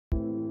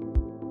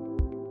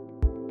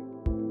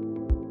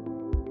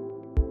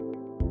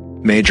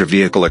Major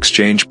Vehicle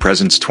Exchange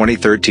presents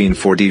 2013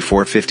 Ford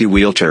E450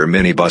 wheelchair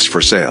minibus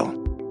for sale.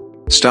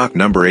 Stock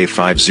number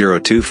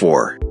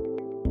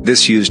A5024.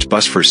 This used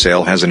bus for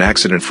sale has an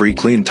accident-free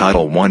clean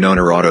Title I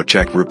owner auto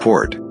check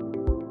report.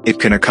 It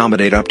can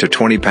accommodate up to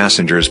 20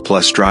 passengers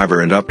plus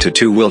driver and up to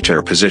 2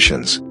 wheelchair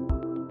positions.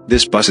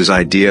 This bus is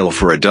ideal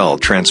for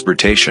adult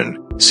transportation,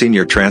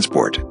 senior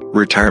transport,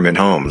 retirement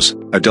homes,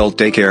 adult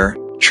daycare,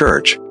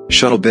 church,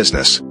 shuttle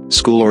business,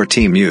 school or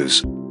team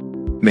use.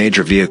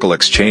 Major Vehicle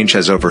Exchange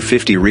has over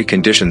 50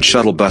 reconditioned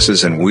shuttle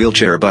buses and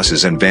wheelchair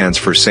buses and vans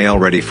for sale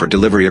ready for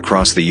delivery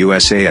across the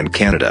USA and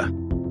Canada.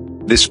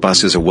 This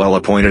bus is a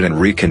well-appointed and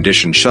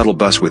reconditioned shuttle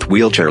bus with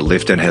wheelchair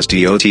lift and has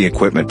DOT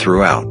equipment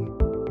throughout.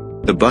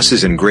 The bus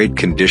is in great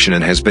condition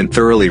and has been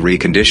thoroughly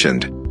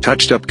reconditioned,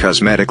 touched up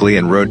cosmetically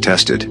and road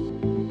tested.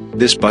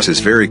 This bus is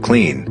very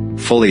clean,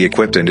 fully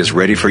equipped and is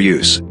ready for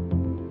use.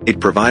 It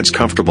provides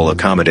comfortable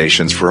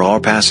accommodations for all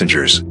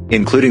passengers,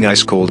 including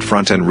ice-cold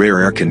front and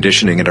rear air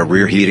conditioning and a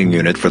rear heating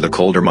unit for the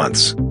colder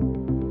months.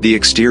 The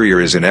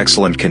exterior is in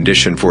excellent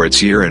condition for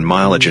its year and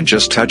mileage and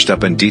just touched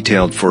up and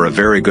detailed for a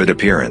very good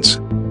appearance.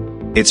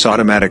 Its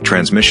automatic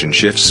transmission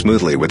shifts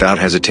smoothly without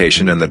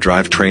hesitation and the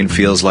drivetrain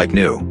feels like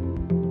new.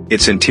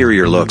 Its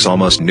interior looks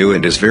almost new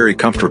and is very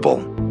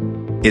comfortable.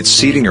 Its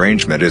seating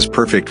arrangement is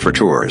perfect for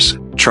tours,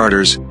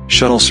 charters,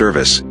 shuttle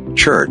service,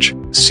 church,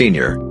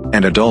 senior,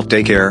 and adult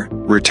daycare,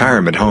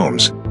 retirement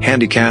homes,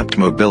 handicapped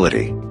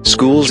mobility,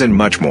 schools and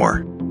much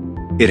more.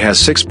 It has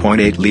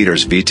 6.8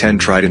 liters V10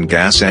 Triton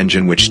gas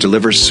engine which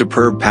delivers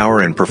superb power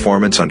and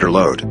performance under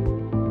load.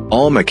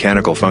 All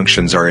mechanical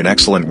functions are in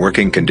excellent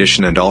working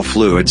condition and all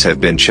fluids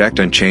have been checked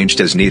and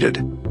changed as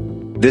needed.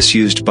 This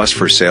used bus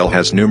for sale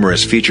has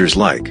numerous features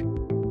like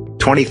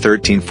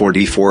 2013 Ford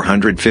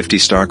E450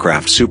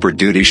 Starcraft Super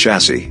Duty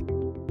chassis,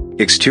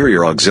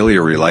 exterior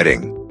auxiliary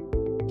lighting,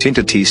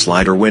 tinted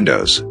T-slider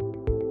windows,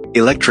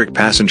 electric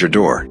passenger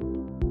door,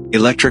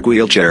 electric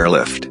wheelchair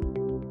lift,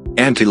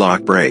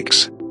 anti-lock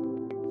brakes,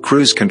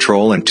 cruise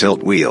control and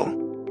tilt wheel,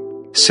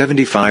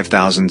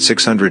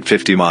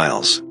 75,650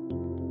 miles,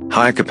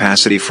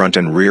 high-capacity front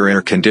and rear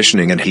air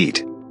conditioning and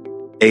heat,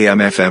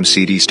 AM/FM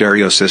CD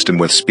stereo system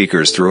with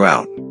speakers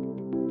throughout,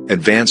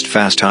 advanced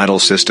fast idle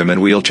system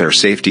and wheelchair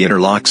safety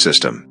interlock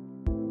system,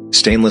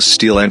 stainless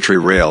steel entry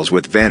rails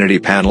with vanity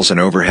panels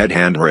and overhead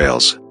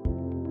handrails,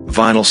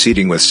 vinyl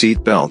seating with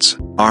seat belts,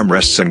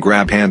 armrests and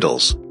grab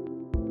handles,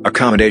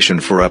 accommodation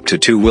for up to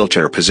 2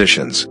 wheelchair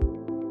positions,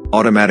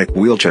 automatic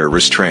wheelchair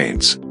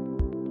restraints,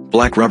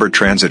 black rubber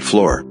transit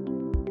floor,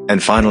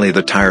 and finally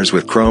the tires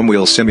with chrome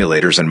wheel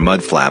simulators and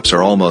mud flaps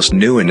are almost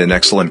new and in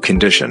excellent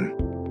condition.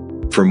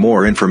 For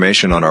more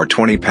information on our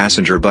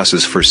 20-passenger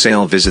buses for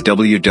sale, visit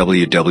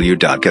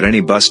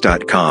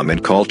www.getanybus.com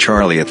and call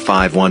Charlie at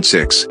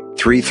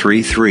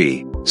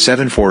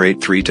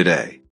 516-333-7483 today.